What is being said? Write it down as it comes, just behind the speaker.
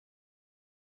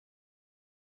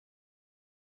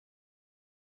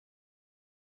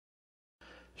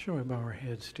Shall we bow our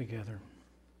heads together?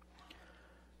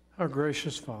 Our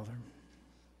gracious Father,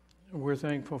 we're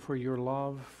thankful for your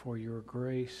love, for your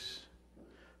grace,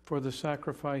 for the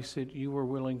sacrifice that you were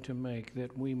willing to make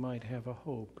that we might have a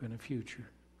hope and a future.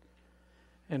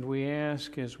 And we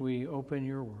ask as we open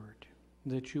your word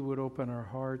that you would open our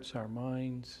hearts, our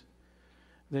minds,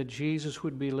 that Jesus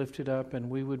would be lifted up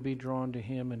and we would be drawn to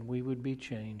him and we would be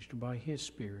changed by his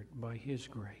Spirit, by his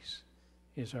grace,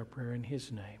 is our prayer in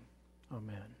his name.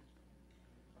 Amen.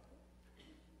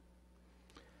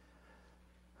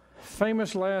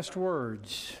 Famous last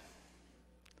words.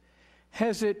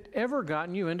 Has it ever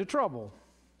gotten you into trouble?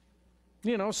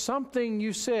 You know, something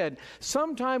you said,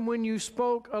 sometime when you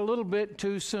spoke a little bit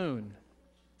too soon.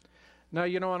 Now,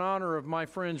 you know, in honor of my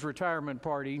friend's retirement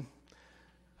party,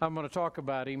 I'm going to talk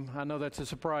about him. I know that's a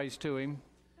surprise to him.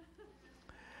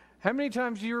 How many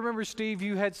times do you remember, Steve,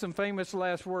 you had some famous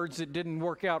last words that didn't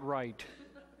work out right?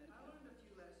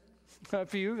 A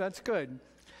few? That's good.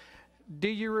 Do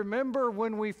you remember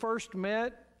when we first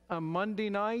met a Monday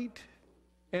night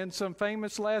and some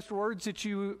famous last words that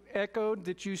you echoed,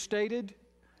 that you stated?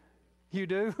 You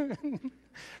do?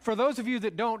 For those of you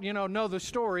that don't, know the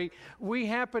story, we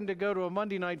happened to go to a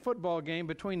Monday night football game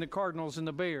between the Cardinals and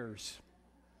the Bears.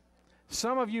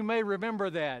 Some of you may remember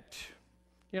that.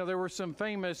 There were some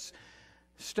famous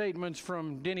statements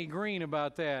from Denny Green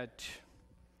about that.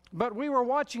 But we were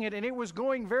watching it, and it was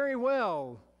going very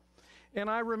well. And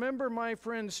I remember my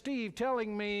friend Steve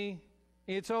telling me,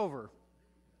 it's over.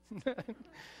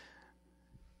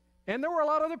 And there were a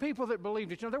lot of other people that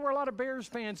believed it. There were a lot of Bears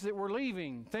fans that were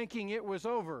leaving, thinking it was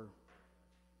over.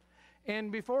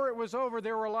 And before it was over,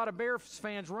 there were a lot of Bears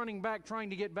fans running back, trying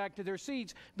to get back to their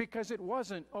seats because it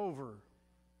wasn't over.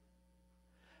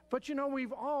 But,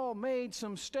 we've all made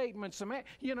some statements.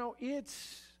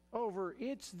 It's over,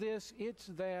 it's this, it's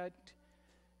that,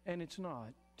 and it's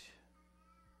not.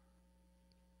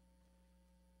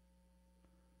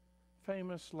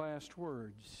 Famous last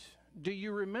words. Do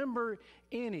you remember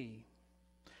any?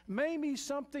 Maybe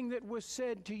something that was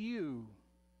said to you.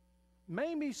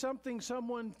 Maybe something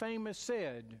someone famous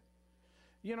said.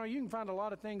 You can find a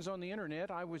lot of things on the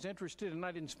internet. I was interested and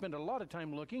I didn't spend a lot of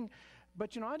time looking.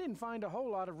 But, I didn't find a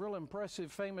whole lot of real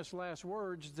impressive famous last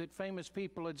words that famous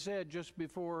people had said just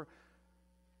before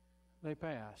they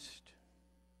passed.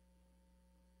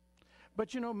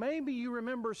 But, maybe you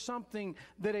remember something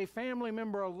that a family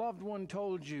member, a loved one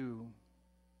told you.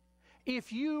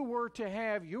 If you were to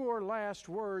have your last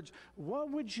words,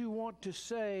 what would you want to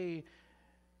say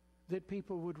that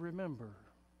people would remember?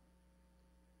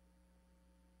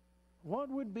 What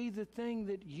would be the thing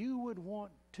that you would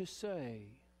want to say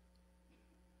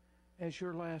as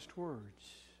your last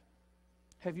words?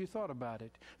 Have you thought about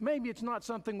it? Maybe it's not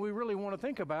something we really want to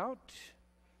think about,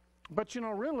 but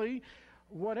really,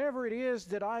 whatever it is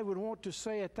that I would want to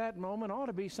say at that moment ought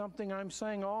to be something I'm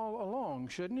saying all along,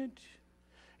 shouldn't it?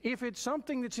 If it's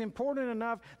something that's important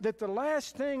enough that the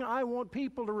last thing I want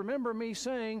people to remember me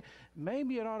saying,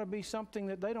 maybe it ought to be something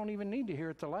that they don't even need to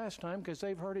hear it the last time because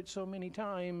they've heard it so many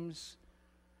times,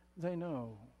 they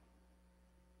know.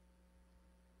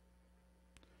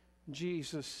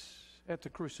 Jesus at the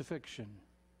crucifixion.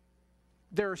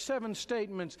 There are 7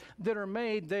 statements that are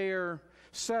made there,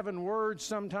 7 words,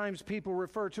 sometimes people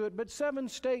refer to it, but 7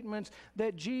 statements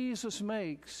that Jesus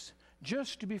makes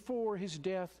just before his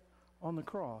death on the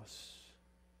cross.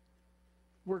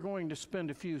 We're going to spend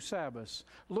a few Sabbaths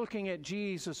looking at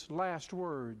Jesus' last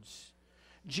words.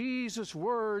 Jesus'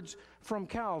 words from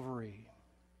Calvary.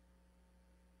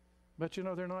 But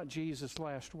they're not Jesus'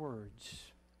 last words.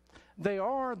 They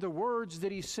are the words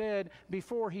that he said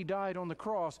before he died on the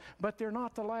cross, but they're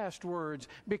not the last words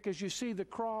because you see the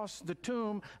cross, the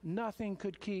tomb, nothing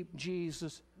could keep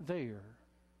Jesus there.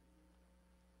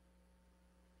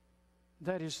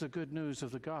 That is the good news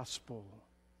of the gospel.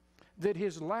 That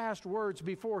his last words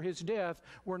before his death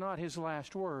were not his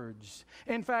last words.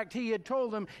 In fact, he had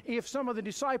told them if some of the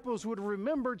disciples would have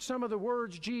remembered some of the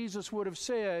words Jesus would have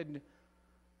said,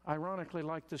 ironically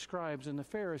like the scribes and the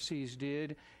Pharisees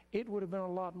did, it would have been a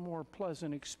lot more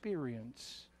pleasant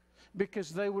experience. Because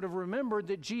they would have remembered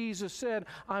that Jesus said,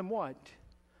 I'm what?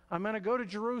 I'm going to go to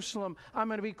Jerusalem. I'm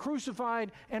going to be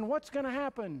crucified. And what's going to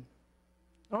happen?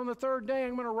 On the 3rd day,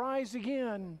 I'm going to rise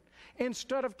again.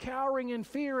 Instead of cowering in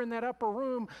fear in that upper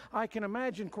room, I can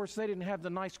imagine, of course, they didn't have the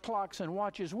nice clocks and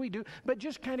watches we do, but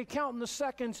just kind of counting the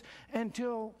seconds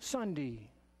until Sunday.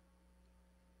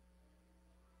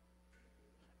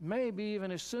 Maybe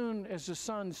even as soon as the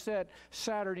sun set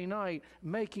Saturday night,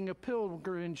 making a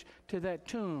pilgrimage to that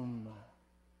tomb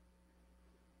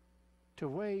to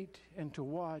wait and to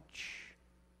watch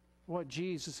what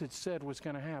Jesus had said was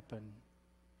going to happen.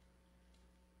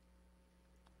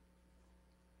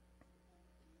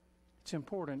 It's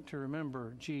important to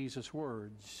remember Jesus'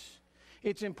 words.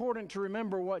 It's important to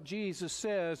remember what Jesus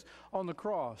says on the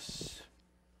cross.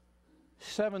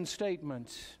 7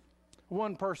 statements.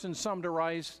 One person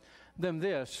summarized them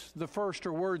this. The first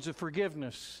are words of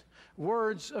forgiveness,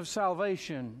 words of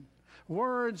salvation,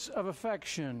 words of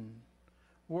affection,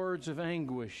 words of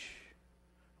anguish,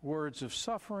 words of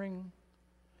suffering,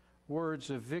 words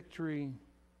of victory,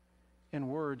 and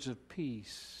words of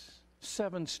peace.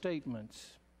 7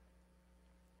 statements.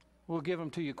 We'll give them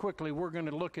to you quickly. We're going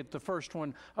to look at the first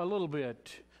one a little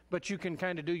bit, but you can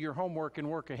kind of do your homework and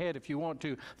work ahead if you want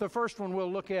to. The first one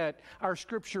we'll look at, our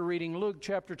scripture reading, Luke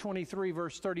chapter 23,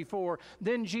 verse 34.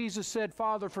 Then Jesus said,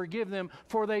 Father, forgive them,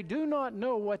 for they do not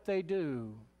know what they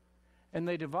do. And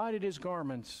they divided his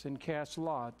garments and cast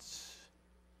lots.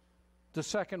 The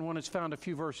second one is found a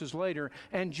few verses later.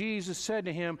 And Jesus said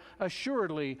to him,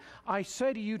 Assuredly, I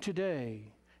say to you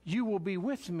today, you will be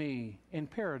with me in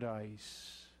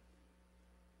paradise.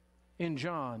 In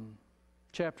John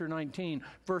chapter 19,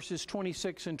 verses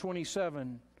 26 and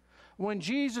 27. When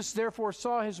Jesus therefore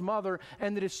saw his mother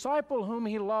and the disciple whom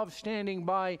he loved standing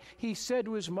by, he said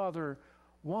to his mother,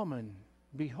 Woman,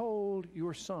 behold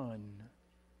your son.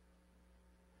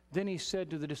 Then he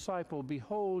said to the disciple,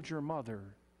 Behold your mother.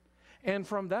 And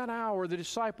from that hour the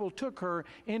disciple took her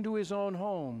into his own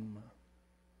home.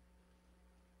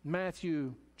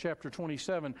 Matthew chapter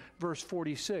 27, verse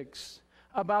 46.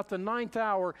 About the 9th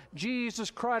hour,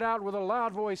 Jesus cried out with a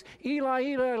loud voice, Eli,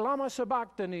 Eli, lama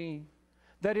sabachthani.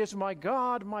 That is, my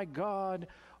God,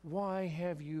 why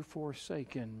have you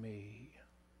forsaken me?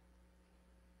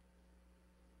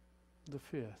 The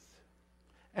 5th.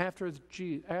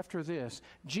 After this,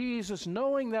 Jesus,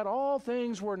 knowing that all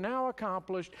things were now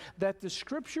accomplished, that the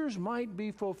Scriptures might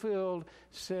be fulfilled,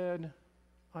 said,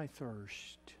 I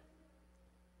thirst.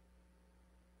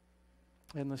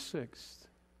 And the 6th.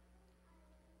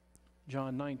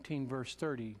 John 19, verse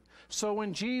 30. So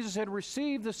when Jesus had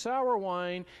received the sour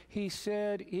wine, he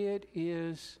said, It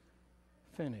is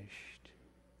finished,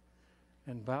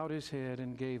 and bowed his head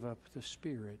and gave up the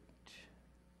spirit.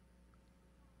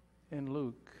 In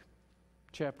Luke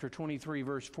chapter 23,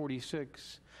 verse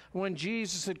 46, when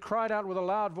Jesus had cried out with a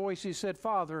loud voice, he said,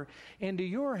 Father, into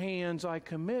your hands I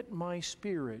commit my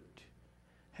spirit.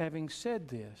 Having said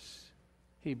this,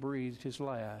 he breathed his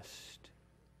last.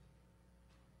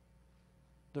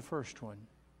 The first one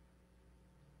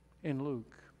in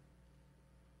Luke.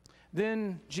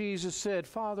 Then Jesus said,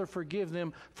 Father, forgive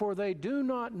them, for they do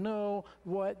not know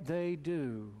what they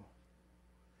do.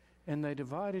 And they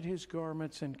divided his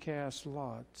garments and cast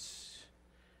lots.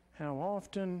 How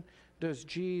often does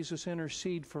Jesus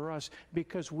intercede for us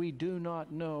because we do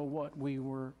not know what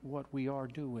we are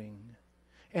doing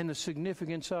and the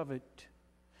significance of it?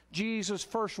 Jesus'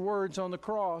 first words on the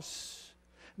cross,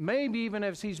 maybe even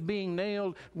as he's being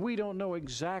nailed, we don't know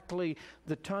exactly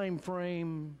the time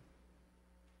frame,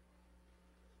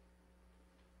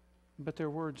 but they're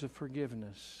words of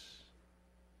forgiveness.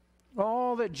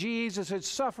 All that Jesus had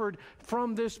suffered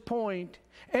from this point,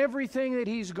 everything that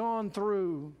he's gone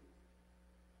through.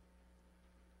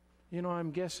 You know,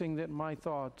 I'm guessing that my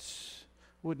thoughts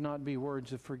would not be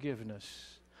words of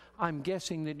forgiveness. I'm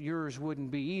guessing that yours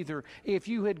wouldn't be either. If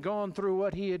you had gone through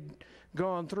what he had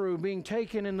gone through, being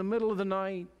taken in the middle of the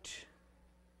night,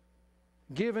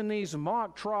 given these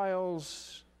mock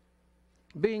trials,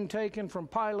 being taken from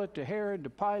Pilate to Herod to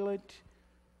Pilate,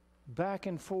 back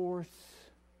and forth,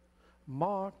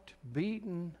 mocked,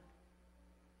 beaten,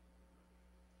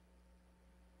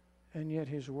 and yet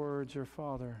his words are,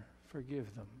 Father,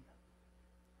 forgive them.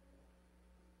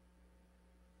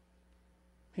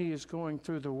 He is going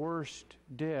through the worst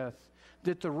death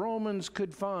that the Romans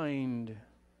could find.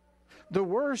 The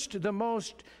worst, the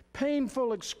most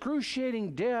painful,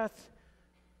 excruciating death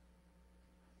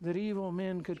that evil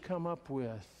men could come up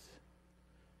with.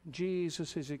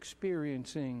 Jesus is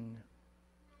experiencing,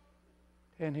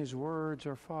 and his words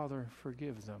are, Father,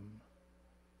 forgive them,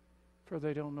 for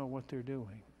they don't know what they're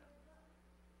doing.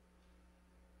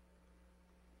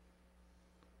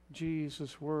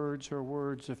 Jesus' words are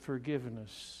words of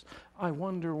forgiveness. I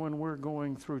wonder when we're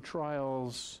going through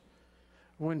trials,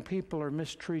 when people are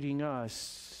mistreating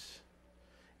us,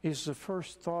 is the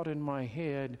first thought in my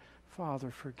head,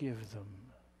 Father, forgive them.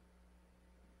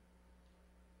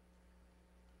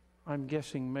 I'm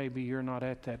guessing maybe you're not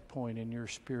at that point in your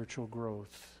spiritual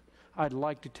growth. I'd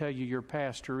like to tell you your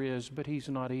pastor is, but he's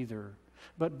not either.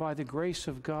 But by the grace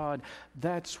of God,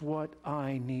 that's what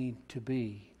I need to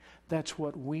be. That's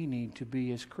what we need to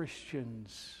be as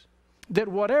Christians. that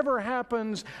whatever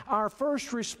happens, our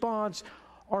first response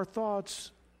are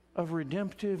thoughts of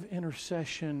redemptive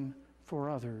intercession for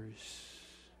others.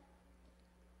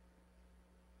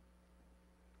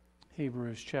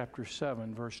 Hebrews chapter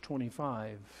 7, verse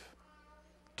 25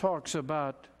 talks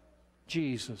about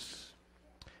Jesus.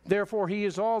 Therefore, he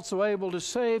is also able to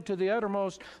save to the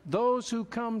uttermost those who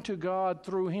come to God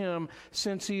through him,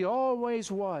 since he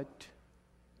always what?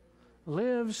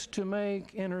 Lives to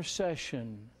make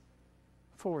intercession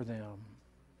for them.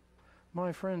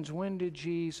 My friends, when did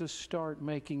Jesus start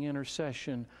making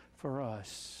intercession for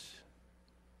us?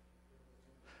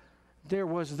 There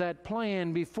was that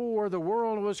plan before the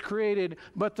world was created,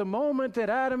 but the moment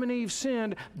that Adam and Eve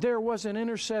sinned, there was an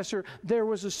intercessor, there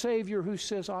was a Savior who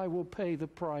says, I will pay the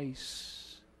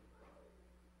price.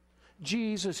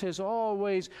 Jesus has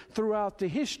always, throughout the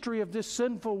history of this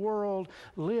sinful world,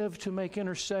 lived to make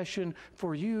intercession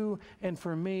for you and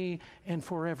for me and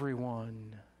for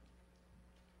everyone.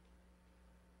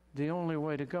 The only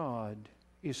way to God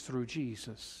is through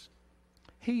Jesus.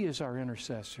 He is our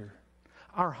intercessor,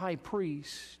 our high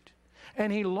priest,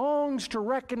 and he longs to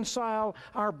reconcile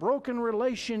our broken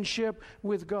relationship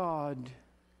with God.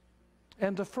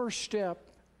 And the first step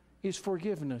is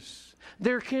forgiveness.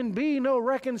 There can be no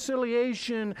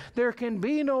reconciliation, there can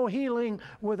be no healing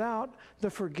without the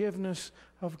forgiveness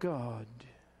of God.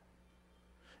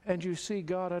 And you see,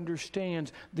 God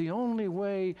understands the only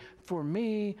way for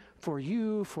me, for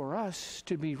you, for us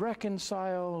to be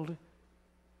reconciled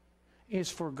is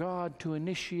for God to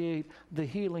initiate the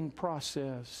healing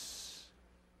process.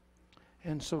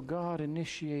 And so God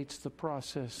initiates the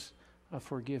process of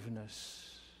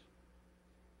forgiveness.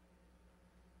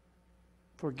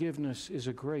 Forgiveness is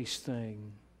a grace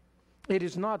thing. It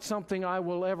is not something I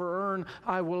will ever earn,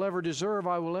 I will ever deserve,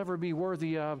 I will ever be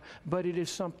worthy of, but it is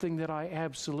something that I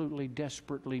absolutely,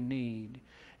 desperately need.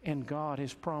 And God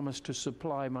has promised to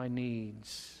supply my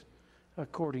needs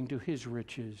according to his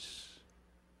riches.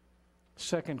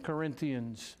 2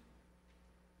 Corinthians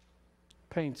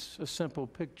paints a simple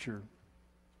picture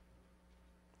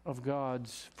of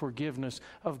God's forgiveness,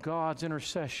 of God's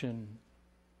intercession.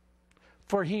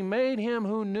 For he made him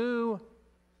who knew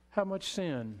how much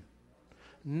sin?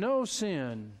 No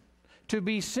sin, to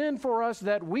be sin for us,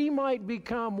 that we might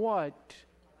become what?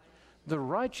 The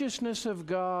righteousness of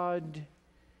God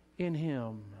in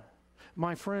him.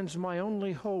 My friends, my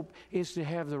only hope is to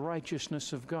have the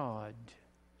righteousness of God.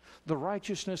 The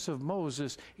righteousness of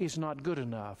Moses is not good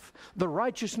enough. The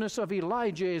righteousness of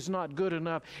Elijah is not good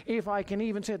enough. If I can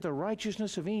even say the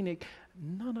righteousness of Enoch,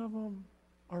 none of them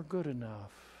are good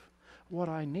enough. What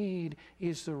I need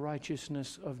is the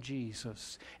righteousness of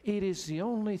Jesus. It is the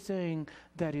only thing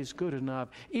that is good enough.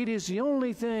 It is the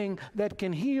only thing that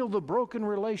can heal the broken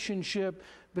relationship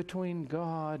between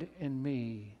God and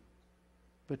me,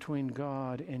 between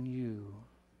God and you.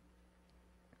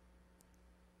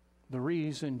 The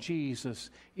reason Jesus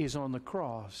is on the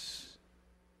cross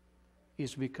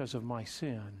is because of my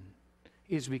sin,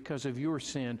 is because of your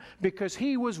sin, because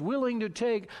he was willing to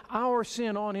take our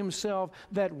sin on himself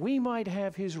that we might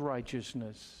have his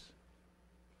righteousness.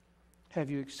 Have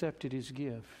you accepted his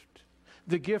gift?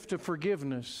 The gift of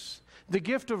forgiveness, the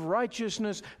gift of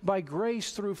righteousness by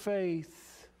grace through faith.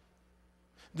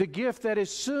 The gift that as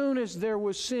soon as there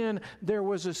was sin, there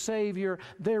was a Savior.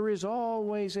 There is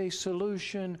always a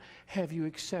solution. Have you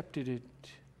accepted it?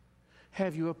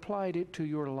 Have you applied it to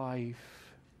your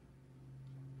life?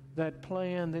 That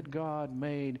plan that God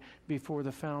made before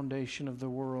the foundation of the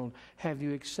world. Have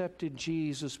you accepted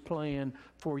Jesus' plan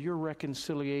for your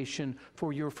reconciliation,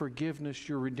 for your forgiveness,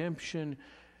 your redemption,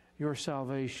 your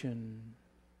salvation?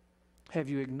 Have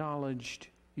you acknowledged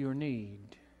your need?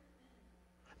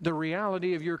 The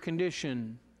reality of your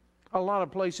condition. A lot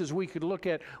of places we could look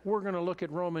at. We're going to look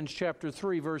at Romans chapter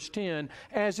 3, verse 10.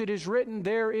 As it is written,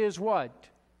 there is what?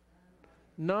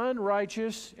 None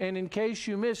righteous. And in case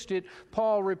you missed it,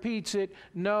 Paul repeats it.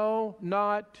 No,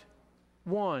 not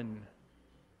one.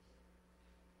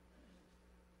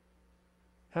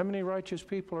 How many righteous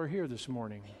people are here this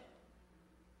morning?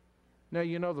 Now,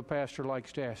 you know the pastor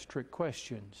likes to ask trick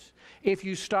questions. If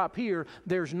you stop here,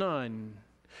 there's none.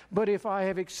 But if I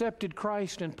have accepted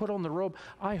Christ and put on the robe,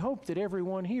 I hope that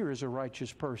everyone here is a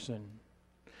righteous person,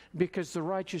 because the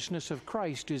righteousness of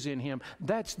Christ is in him.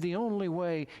 That's the only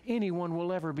way anyone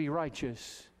will ever be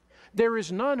righteous. There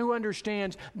is none who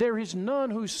understands. There is none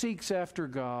who seeks after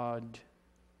God.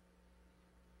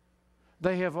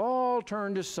 They have all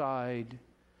turned aside.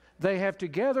 They have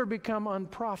together become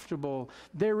unprofitable.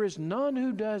 There is none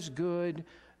who does good,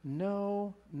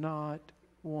 no, not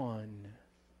one.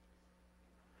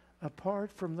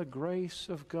 Apart from the grace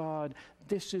of God,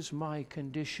 this is my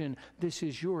condition. This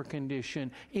is your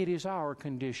condition. It is our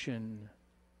condition.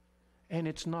 And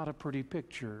it's not a pretty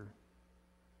picture.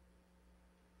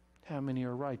 How many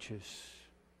are righteous?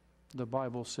 The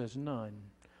Bible says none,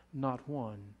 not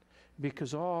one,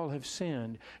 because all have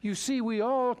sinned. You see, we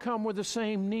all come with the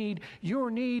same need.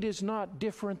 Your need is not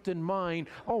different than mine.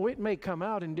 Oh, it may come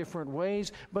out in different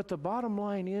ways, but the bottom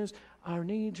line is our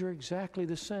needs are exactly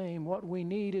the same. What we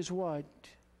need is what?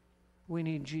 We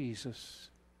need Jesus.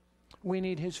 We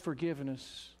need His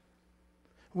forgiveness.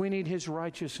 We need His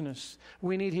righteousness.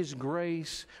 We need His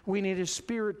grace. We need His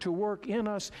Spirit to work in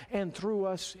us and through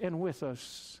us and with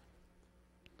us.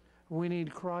 We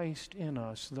need Christ in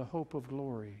us, the hope of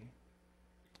glory.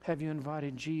 Have you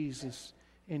invited Jesus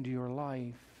into your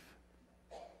life?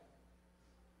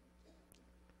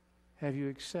 Have you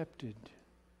accepted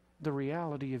the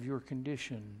reality of your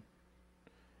condition?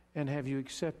 And have you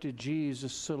accepted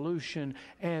Jesus' solution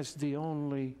as the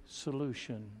only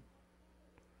solution?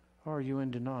 Or are you in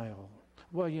denial?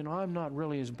 Well, I'm not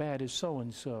really as bad as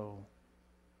so-and-so.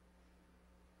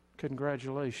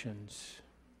 Congratulations.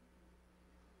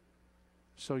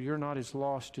 So you're not as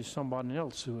lost as somebody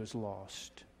else who is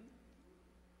lost.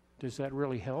 Does that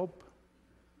really help?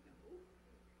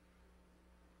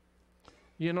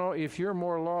 If you're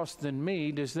more lost than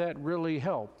me, does that really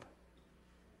help?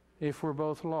 If we're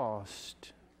both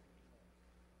lost?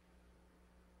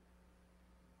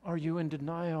 Are you in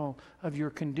denial of your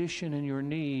condition and your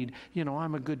need?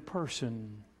 I'm a good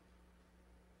person.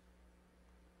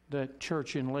 That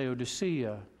church in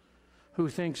Laodicea who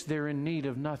thinks they're in need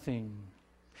of nothing.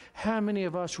 How many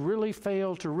of us really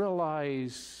fail to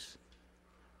realize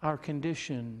our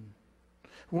condition?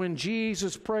 When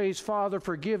Jesus prays, Father,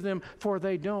 forgive them, for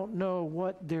they don't know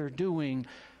what they're doing.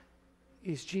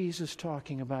 Is Jesus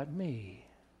talking about me?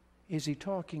 Is He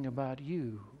talking about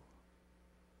you?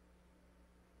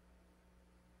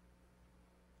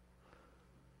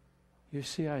 You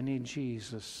see, I need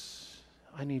Jesus.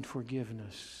 I need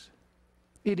forgiveness.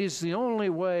 It is the only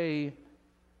way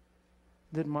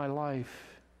that my life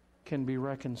can be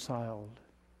reconciled.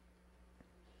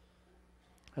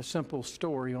 A simple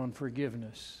story on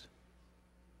forgiveness.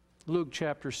 Luke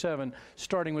chapter 7,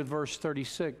 starting with verse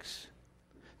 36.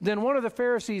 Then one of the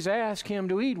Pharisees asked Him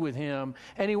to eat with him,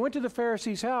 and He went to the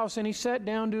Pharisee's house, and He sat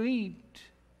down to eat.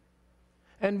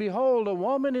 And behold, a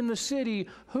woman in the city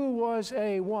who was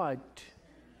a what?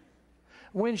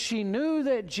 When she knew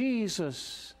that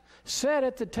Jesus sat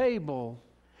at the table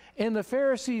in the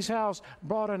Pharisee's house,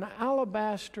 brought an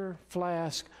alabaster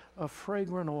flask of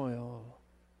fragrant oil.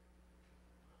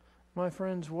 My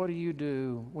friends, what do you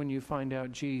do when you find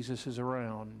out Jesus is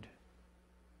around?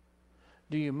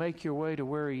 Do you make your way to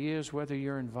where He is, whether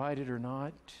you're invited or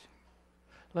not?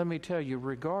 Let me tell you,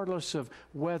 regardless of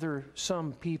whether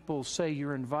some people say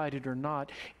you're invited or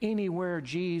not, anywhere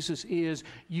Jesus is,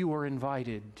 you are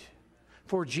invited.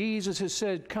 For Jesus has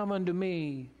said, "Come unto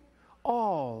me,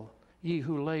 all ye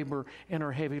who labor and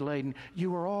are heavy laden."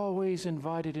 You are always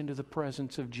invited into the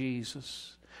presence of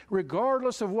Jesus.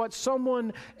 Regardless of what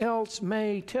someone else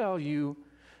may tell you,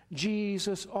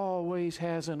 Jesus always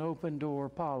has an open door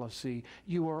policy.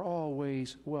 You are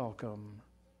always welcome.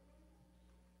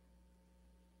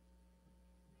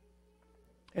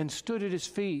 And stood at His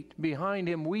feet, behind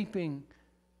Him weeping,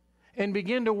 and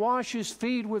began to wash His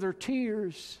feet with her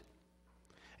tears,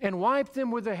 and wiped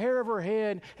them with the hair of her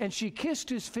head, and she kissed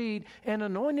His feet and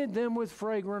anointed them with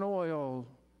fragrant oil.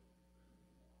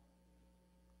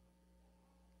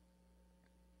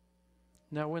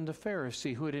 Now when the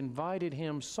Pharisee who had invited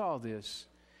Him saw this,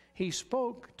 he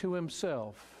spoke to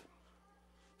himself,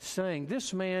 saying,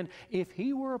 "This man, if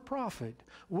he were a prophet,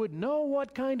 would know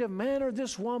what kind of manner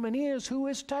this woman is who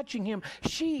is touching him.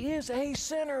 She is a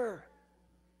sinner."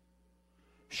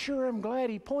 Sure, I'm glad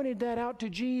he pointed that out to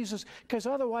Jesus, because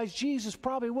otherwise Jesus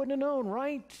probably wouldn't have known,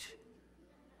 right?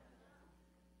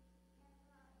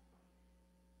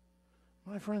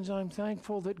 My friends, I'm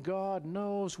thankful that God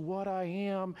knows what I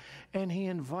am, and He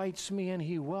invites me and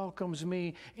He welcomes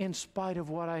me in spite of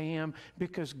what I am,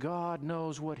 because God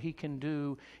knows what He can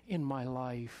do in my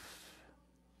life.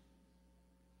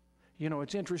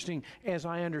 It's interesting, as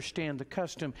I understand the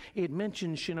custom, it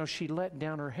mentions, she let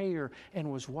down her hair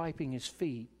and was wiping His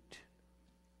feet.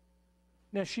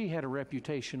 Now, she had a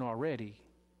reputation already.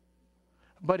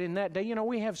 But in that day,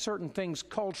 we have certain things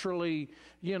culturally,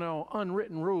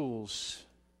 unwritten rules.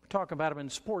 We talk about them in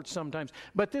sports sometimes.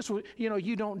 But this was,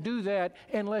 you don't do that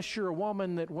unless you're a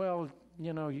woman that,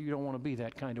 you don't want to be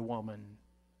that kind of woman.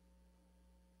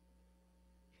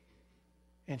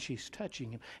 And she's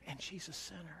touching Him, and she's a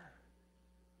sinner.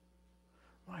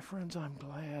 My friends, I'm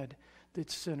glad that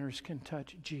sinners can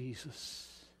touch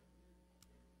Jesus.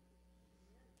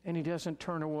 And He doesn't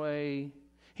turn away.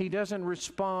 He doesn't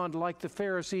respond like the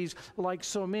Pharisees, like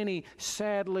so many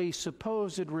sadly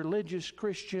supposed religious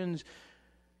Christians.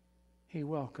 He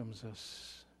welcomes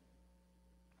us.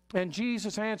 And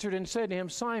Jesus answered and said to him,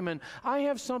 Simon, I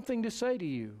have something to say to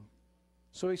you.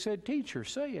 So he said, Teacher,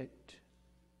 say it.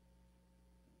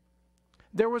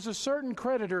 There was a certain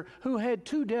creditor who had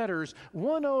 2 debtors.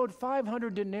 One owed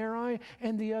 500 denarii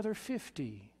and the other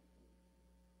 50.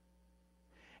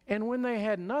 And when they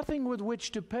had nothing with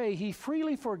which to pay, he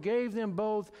freely forgave them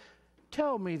both.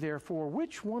 Tell me, therefore,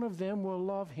 which one of them will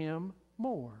love him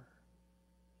more?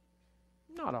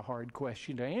 Not a hard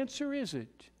question to answer, is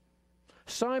it?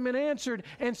 Simon answered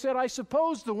and said, I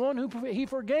suppose the one who he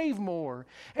forgave more.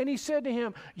 And he said to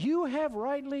him, You have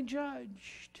rightly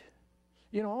judged.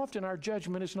 You know, often our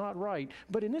judgment is not right.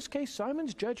 But in this case,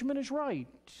 Simon's judgment is right.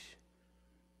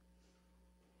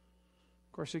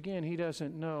 Of course, again, he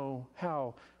doesn't know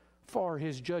how far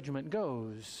his judgment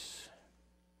goes.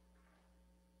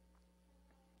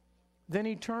 Then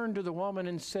he turned to the woman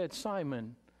and said,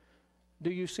 Simon, do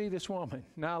you see this woman?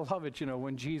 Now, I love it,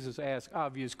 when Jesus asks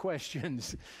obvious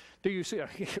questions. Do you see her?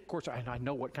 Of course, I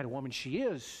know what kind of woman she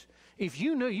is. If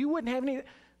you knew, you wouldn't have any.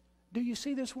 Do you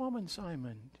see this woman,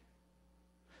 Simon?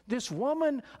 This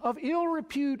woman of ill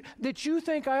repute that you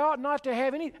think I ought not to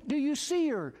have any. Do you see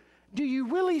her? Do you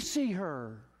really see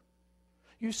her?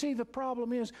 You see, the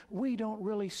problem is we don't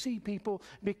really see people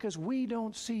because we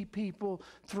don't see people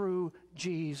through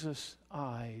Jesus'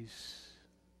 eyes.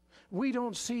 We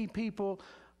don't see people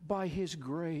by His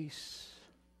grace.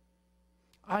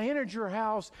 I entered your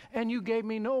house and you gave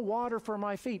me no water for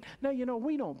my feet. Now,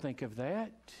 we don't think of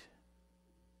that.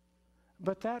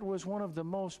 But that was one of the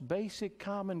most basic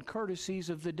common courtesies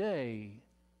of the day.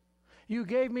 You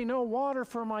gave me no water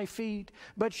for my feet,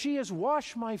 but she has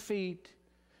washed my feet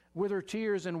with her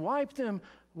tears and wiped them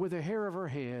with the hair of her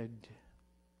head.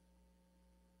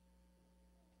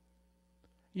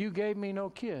 You gave me no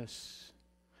kiss,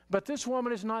 but this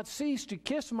woman has not ceased to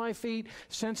kiss my feet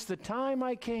since the time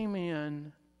I came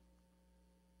in.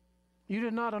 You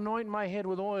did not anoint my head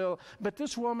with oil, but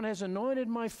this woman has anointed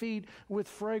my feet with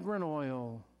fragrant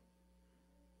oil.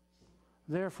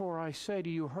 Therefore I say to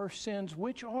you, her sins,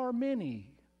 which are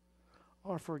many,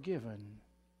 are forgiven,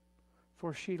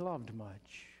 for she loved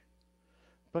much.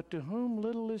 But to whom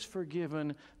little is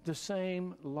forgiven, the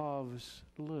same loves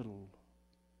little.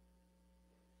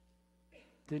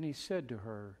 Then he said to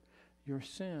her, your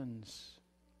sins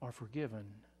are forgiven.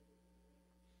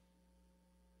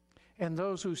 And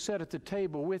those who sat at the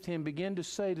table with him began to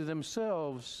say to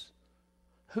themselves,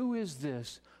 who is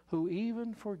this who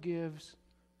even forgives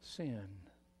sin?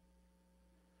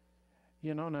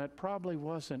 Now it probably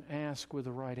wasn't asked with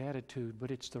the right attitude,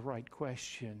 but it's the right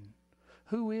question.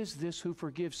 Who is this who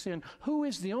forgives sin? Who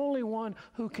is the only one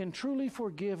who can truly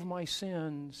forgive my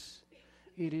sins?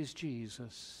 It is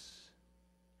Jesus.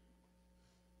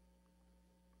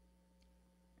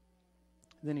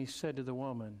 Then he said to the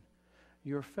woman,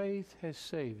 your faith has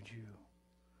saved you.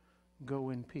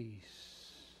 Go in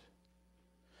peace.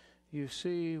 You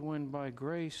see, when by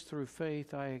grace through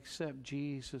faith I accept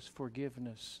Jesus'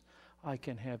 forgiveness, I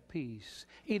can have peace.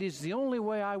 It is the only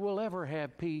way I will ever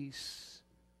have peace.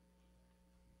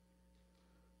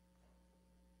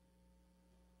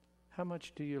 How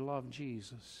much do you love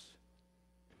Jesus?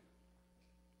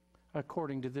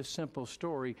 According to this simple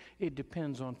story, it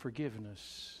depends on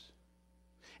forgiveness.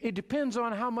 It depends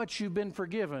on how much you've been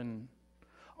forgiven.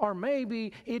 Or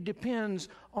maybe it depends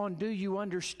on, do you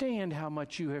understand how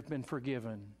much you have been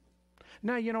forgiven?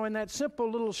 Now, in that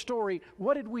simple little story,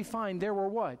 what did we find? There were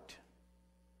what?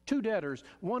 2 debtors.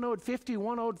 One owed 50,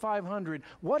 one owed 500.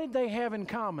 What did they have in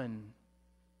common?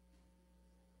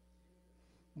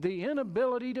 The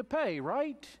inability to pay,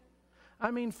 right?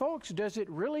 Folks, does it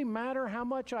really matter how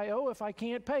much I owe if I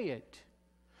can't pay it?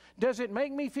 Does it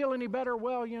make me feel any better?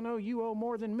 Well, you owe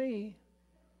more than me.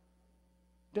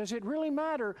 Does it really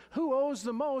matter who owes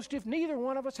the most if neither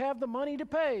one of us have the money to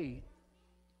pay?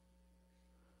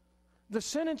 The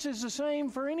sentence is the same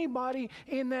for anybody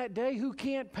in that day who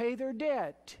can't pay their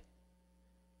debt.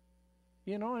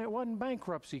 And it wasn't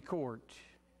bankruptcy court.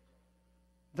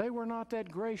 They were not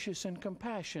that gracious and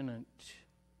compassionate.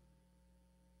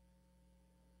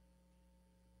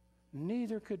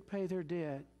 Neither could pay their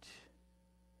debt.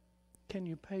 Can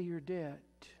you pay your debt?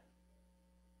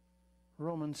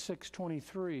 Romans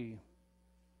 6:23.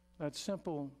 That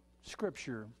simple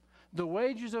scripture. The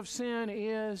wages of sin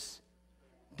is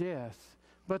death,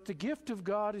 but the gift of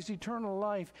God is eternal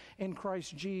life in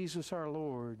Christ Jesus our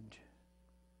Lord.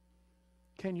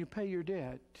 Can you pay your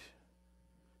debt?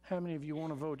 How many of you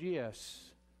want to vote yes?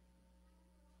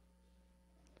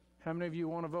 How many of you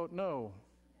want to vote no?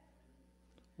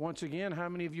 Once again, how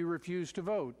many of you refuse to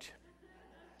vote?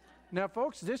 Now,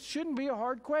 folks, this shouldn't be a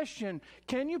hard question.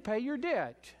 Can you pay your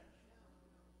debt?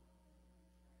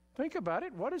 Think about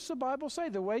it. What does the Bible say?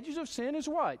 The wages of sin is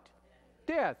what?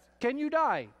 Death. Can you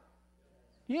die?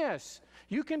 Yes.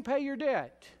 You can pay your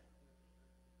debt.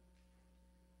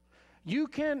 You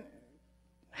can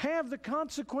have the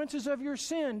consequences of your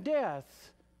sin,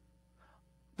 death.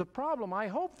 The problem, I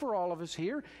hope for all of us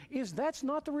here, is that's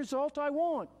not the result I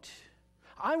want.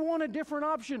 I want a different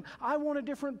option. I want a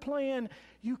different plan.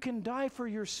 You can die for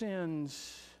your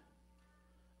sins,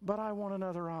 but I want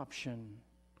another option.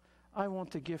 I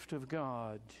want the gift of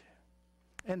God.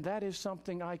 And that is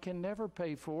something I can never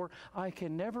pay for, I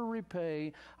can never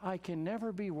repay, I can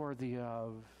never be worthy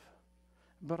of,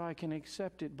 but I can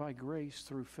accept it by grace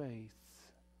through faith.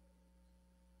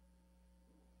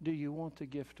 Do you want the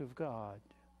gift of God?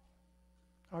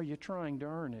 Are you trying to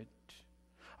earn it?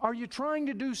 Are you trying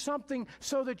to do something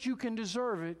so that you can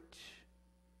deserve it?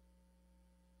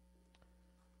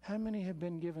 How many have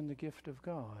been given the gift of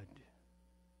God?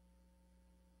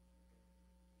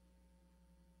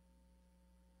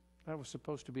 That was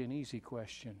supposed to be an easy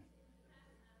question.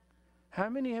 How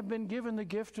many have been given the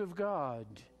gift of God?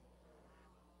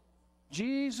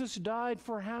 Jesus died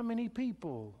for how many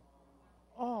people?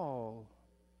 All.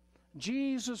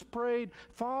 Jesus prayed,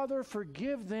 Father,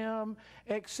 forgive them,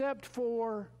 except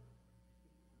for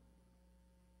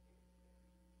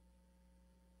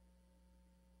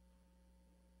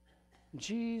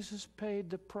Jesus paid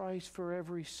the price for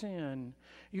every sin.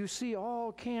 You see,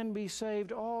 all can be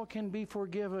saved, all can be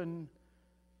forgiven,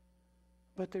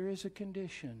 but there is a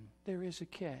condition, there is a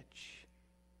catch.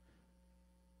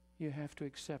 You have to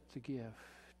accept the gift.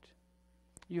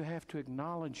 You have to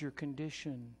acknowledge your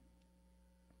condition.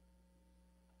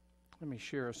 Let me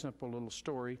share a simple little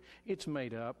story. It's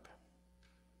made up.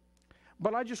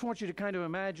 But I just want you to kind of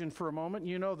imagine for a moment,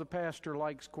 you know the pastor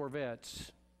likes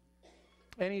Corvettes.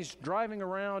 And he's driving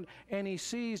around and he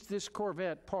sees this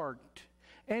Corvette parked.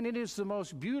 And it is the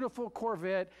most beautiful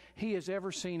Corvette he has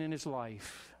ever seen in his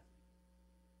life.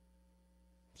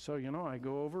 So, I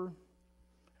go over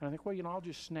and I think, I'll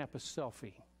just snap a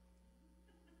selfie.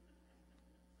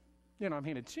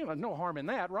 It's, no harm in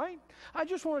that, right? I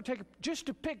just want to take just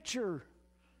a picture.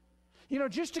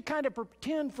 Just to kind of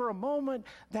pretend for a moment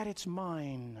that it's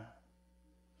mine.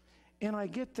 And I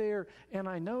get there and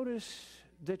I notice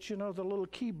that, the little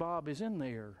key bob is in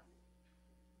there.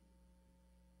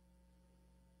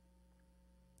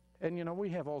 And, we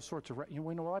have all sorts of,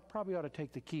 I probably ought to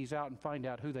take the keys out and find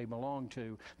out who they belong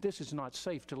to. This is not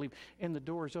safe to leave. And the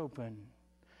door's open.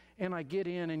 And I get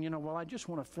in and, I just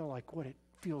want to feel like what it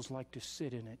feels like to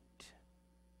sit in it.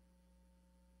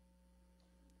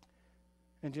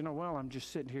 And I'm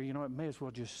just sitting here, I may as well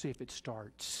just see if it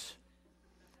starts.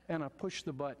 And I push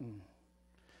the button,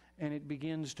 and it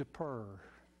begins to purr.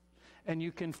 And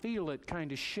you can feel it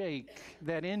kind of shake,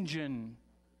 that engine.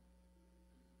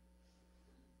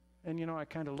 And I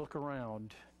kind of look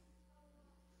around.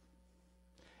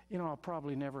 I'll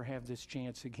probably never have this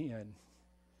chance again.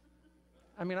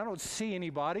 I don't see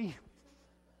anybody.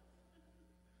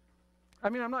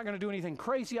 I'm not going to do anything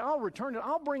crazy. I'll return it.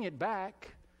 I'll bring it back.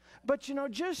 But,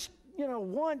 just,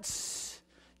 once,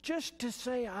 just to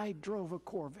say I drove a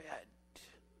Corvette.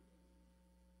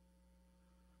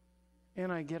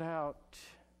 And I get out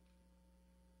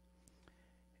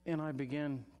and I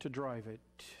begin to drive it.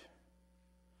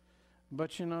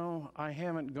 But, I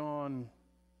haven't gone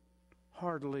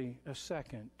hardly a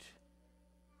second.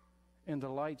 And the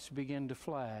lights begin to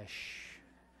flash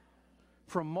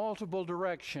from multiple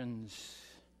directions.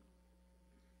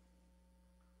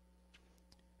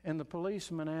 And the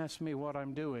policeman asked me what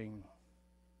I'm doing.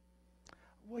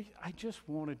 Well, I just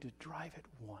wanted to drive it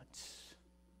once.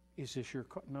 Is this your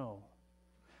car? No.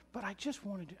 But I just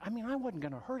wanted to, I wasn't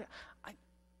going to hurt it.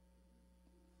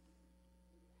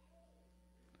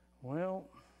 Well,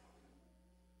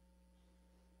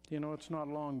 it's not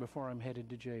long before I'm headed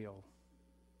to jail.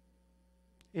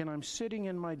 And I'm sitting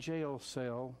in my jail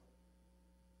cell.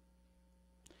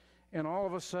 And all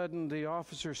of a sudden, the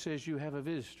officer says, you have a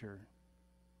visitor.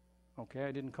 Okay,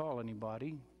 I didn't call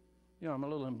anybody. I'm a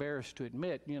little embarrassed to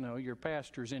admit, your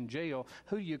pastor's in jail.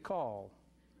 Who do you call?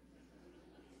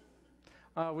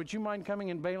 Would you mind coming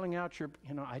and bailing out your...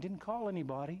 I didn't call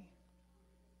anybody.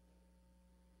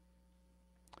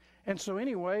 And so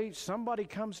anyway, somebody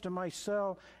comes to my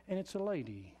cell, and it's a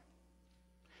lady.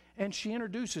 And she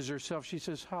introduces herself. She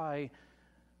says, hi,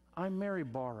 I'm Mary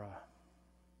Barra.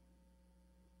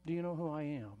 Do you know who I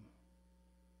am?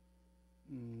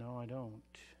 No, I don't.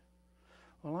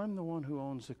 Well, I'm the one who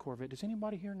owns the Corvette. Does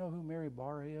anybody here know who Mary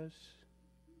Barra is?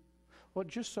 Well, it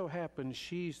just so happens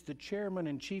she's the chairman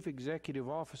and chief executive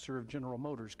officer of General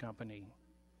Motors Company.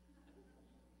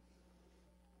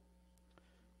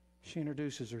 She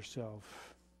introduces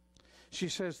herself. She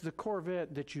says, the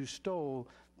Corvette that you stole,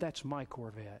 that's my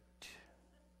Corvette.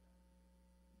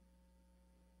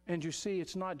 And you see,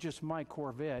 it's not just my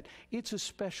Corvette. It's a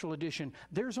special edition.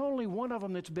 There's only one of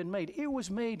them that's been made. It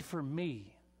was made for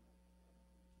me.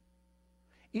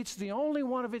 It's the only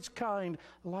one of its kind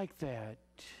like that.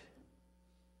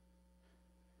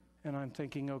 And I'm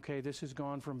thinking, okay, this has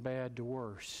gone from bad to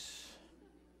worse.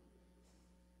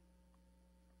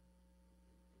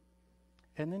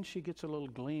 And then she gets a little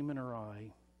gleam in her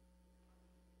eye.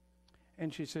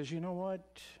 And she says, you know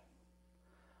what?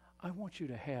 I want you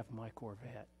to have my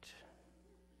Corvette.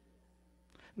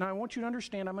 Now, I want you to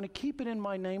understand, I'm going to keep it in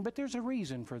my name, but there's a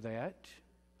reason for that.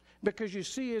 Because you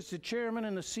see, as the chairman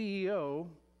and the CEO,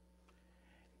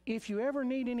 if you ever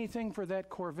need anything for that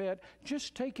Corvette,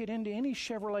 just take it into any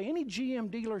Chevrolet, any GM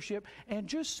dealership, and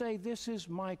just say, this is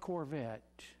my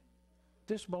Corvette.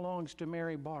 This belongs to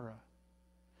Mary Barra.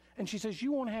 And she says,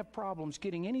 you won't have problems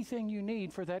getting anything you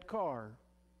need for that car.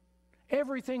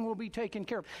 Everything will be taken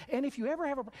care of. And if you ever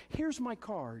have here's my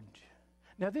card.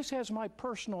 Now, this has my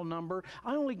personal number.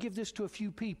 I only give this to a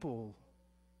few people.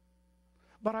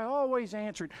 But I always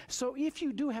answer it. So if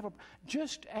you do have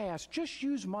just ask, just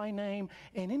use my name,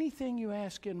 and anything you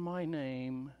ask in my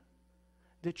name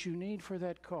that you need for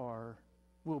that car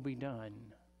will be done.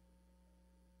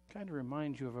 Kind of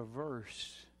reminds you of a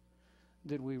verse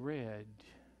that we read.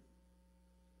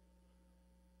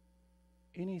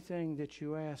 Anything that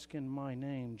you ask in my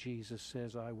name, Jesus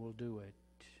says, I will do it.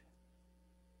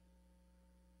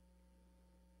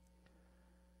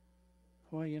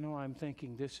 Well, you know, I'm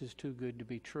thinking this is too good to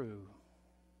be true.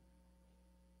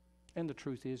 And the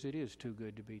truth is, it is too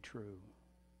good to be true.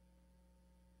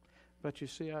 But you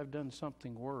see, I've done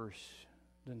something worse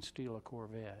than steal a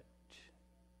Corvette.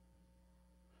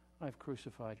 I've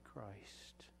crucified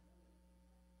Christ.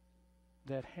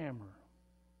 That hammer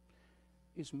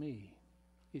is me.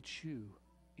 It's you.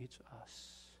 It's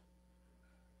us.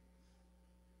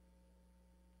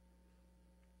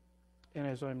 And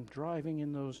as I'm driving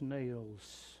in those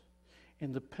nails,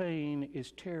 and the pain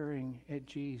is tearing at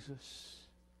Jesus,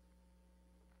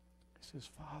 he says,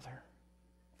 Father,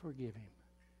 forgive him.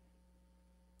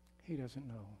 He doesn't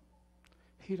know.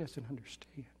 He doesn't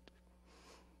understand.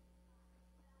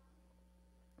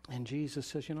 And Jesus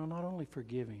says, you know, not only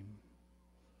forgive him,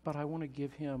 but I want to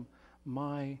give him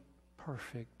my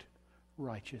perfect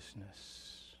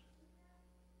righteousness.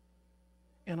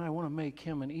 And I want to make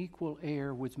him an equal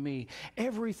heir with me.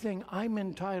 Everything I'm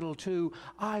entitled to,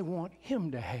 I want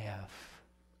him to have.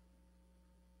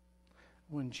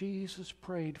 When Jesus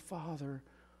prayed, Father,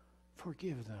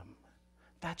 forgive them,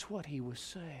 that's what he was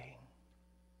saying.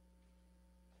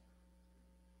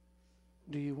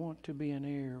 Do you want to be an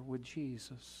heir with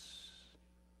Jesus?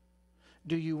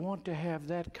 Do you want to have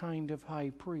that kind of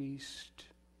high priest?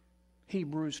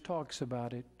 Hebrews talks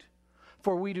about it.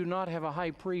 For we do not have a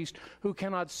high priest who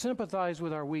cannot sympathize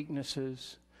with our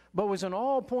weaknesses, but was in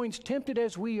all points tempted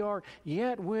as we are,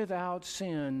 yet without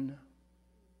sin.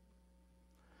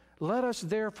 Let us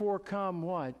therefore come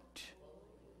what?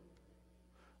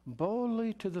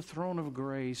 Boldly to the throne of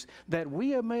grace, that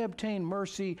we may obtain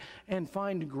mercy and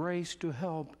find grace to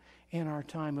help in our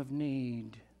time of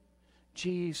need.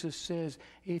 Jesus says,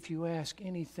 if you ask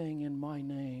anything in my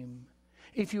name,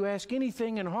 if you ask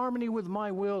anything in harmony with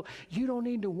my will, you don't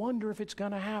need to wonder if it's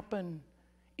going to happen.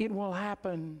 It will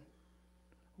happen.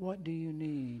 What do you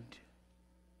need?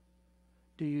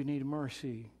 Do you need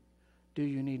mercy? Do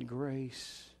you need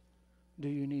grace? Do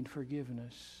you need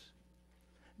forgiveness?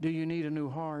 Do you need a new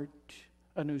heart,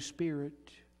 a new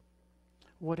spirit?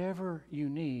 Whatever you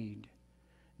need,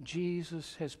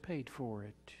 Jesus has paid for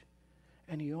it,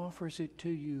 and he offers it to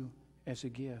you as a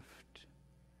gift.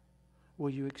 Will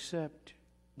you accept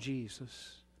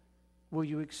Jesus? Will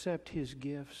you accept his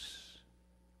gifts?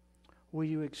 Will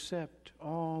you accept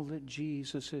all that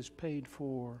Jesus has paid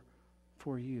for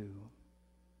you?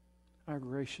 Our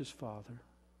gracious Father,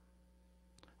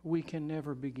 we can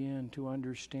never begin to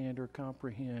understand or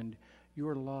comprehend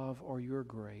your love or your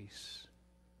grace,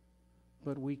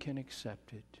 but we can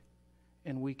accept it,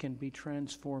 and we can be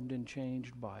transformed and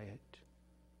changed by it.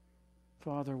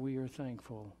 Father, we are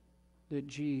thankful that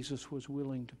Jesus was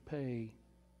willing to pay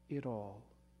it all.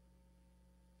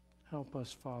 Help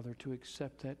us, Father, to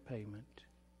accept that payment,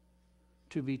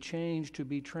 to be changed, to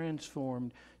be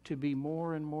transformed, to be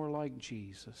more and more like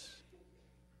Jesus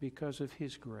because of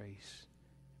His grace,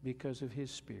 because of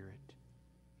His Spirit,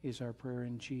 is our prayer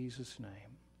in Jesus'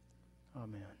 name.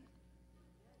 Amen.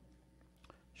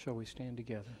 Shall we stand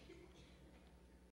together?